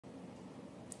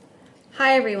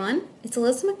Hi everyone, it's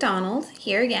Alyssa MacDonald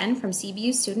here again from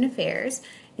CBU Student Affairs,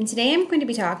 and today I'm going to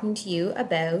be talking to you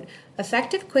about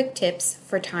effective quick tips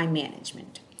for time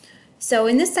management. So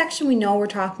in this section we know we're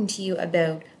talking to you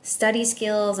about study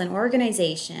skills and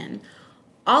organization.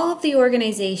 All of the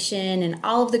organization and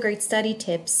all of the great study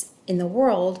tips in the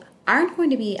world aren't going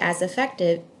to be as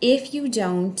effective if you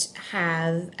don't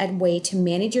have a way to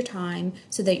manage your time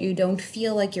so that you don't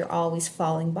feel like you're always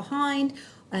falling behind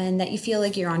and that you feel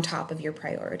like you're on top of your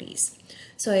priorities.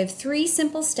 So I have 3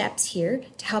 simple steps here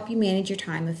to help you manage your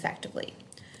time effectively.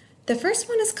 The first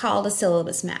one is called a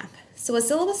syllabus map. So a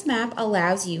syllabus map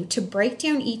allows you to break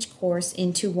down each course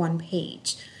into one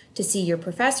page, to see your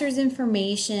professor's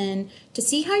information, to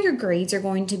see how your grades are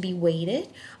going to be weighted.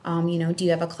 Do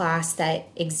you have a class that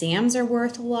exams are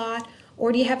worth a lot,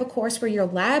 or do you have a course where your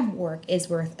lab work is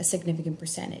worth a significant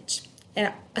percentage?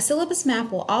 And a syllabus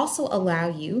map will also allow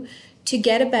you to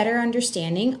get a better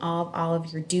understanding of all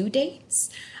of your due dates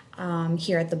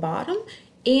here at the bottom,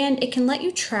 and it can let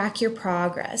you track your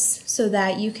progress so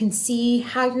that you can see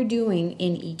how you're doing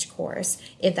in each course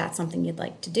if that's something you'd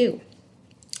like to do.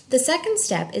 The second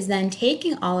step is then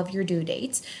taking all of your due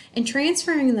dates and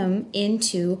transferring them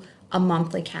into a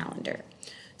monthly calendar.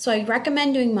 So I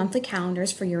recommend doing monthly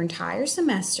calendars for your entire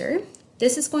semester.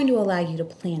 This is going to allow you to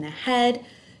plan ahead,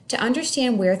 to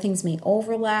understand where things may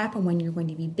overlap and when you're going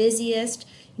to be busiest.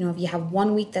 If you have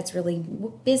one week that's really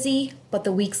busy, but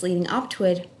the weeks leading up to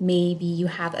it, maybe you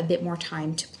have a bit more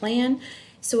time to plan.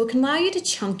 So it can allow you to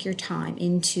chunk your time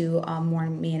into more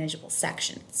manageable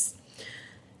sections.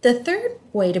 The third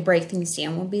way to break things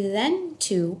down will be then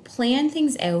to plan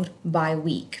things out by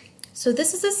week. So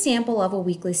this is a sample of a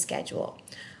weekly schedule.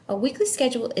 A weekly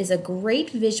schedule is a great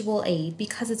visual aid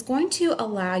because it's going to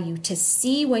allow you to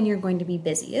see when you're going to be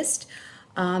busiest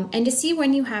and to see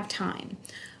when you have time.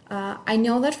 I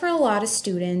know that for a lot of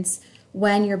students,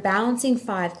 when you're balancing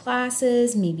 5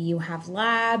 classes, maybe you have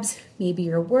labs, maybe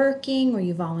you're working or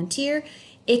you volunteer,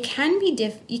 it can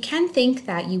be you can think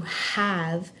that you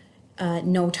have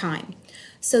no time.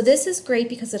 So this is great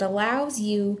because it allows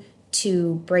you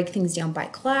to break things down by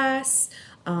class,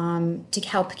 to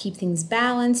help keep things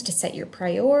balanced, to set your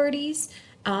priorities,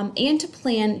 and to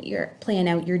plan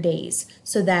out your days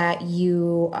so that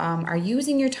you are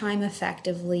using your time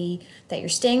effectively, that you're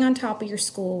staying on top of your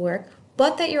schoolwork,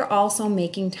 but that you're also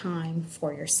making time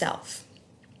for yourself.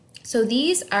 So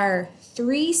these are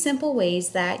 3 simple ways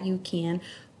that you can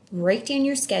break down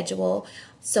your schedule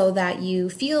so that you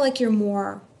feel like you're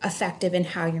more effective in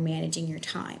how you're managing your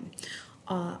time.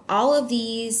 All of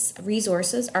these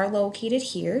resources are located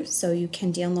here, so you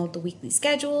can download the weekly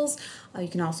schedules. You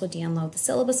can also download the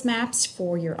syllabus maps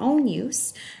for your own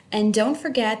use. And don't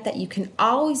forget that you can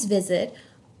always visit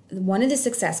one of the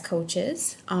success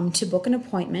coaches to book an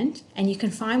appointment, and you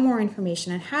can find more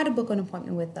information on how to book an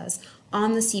appointment with us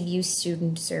on the CBU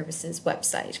Student Services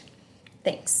website.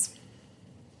 Thanks.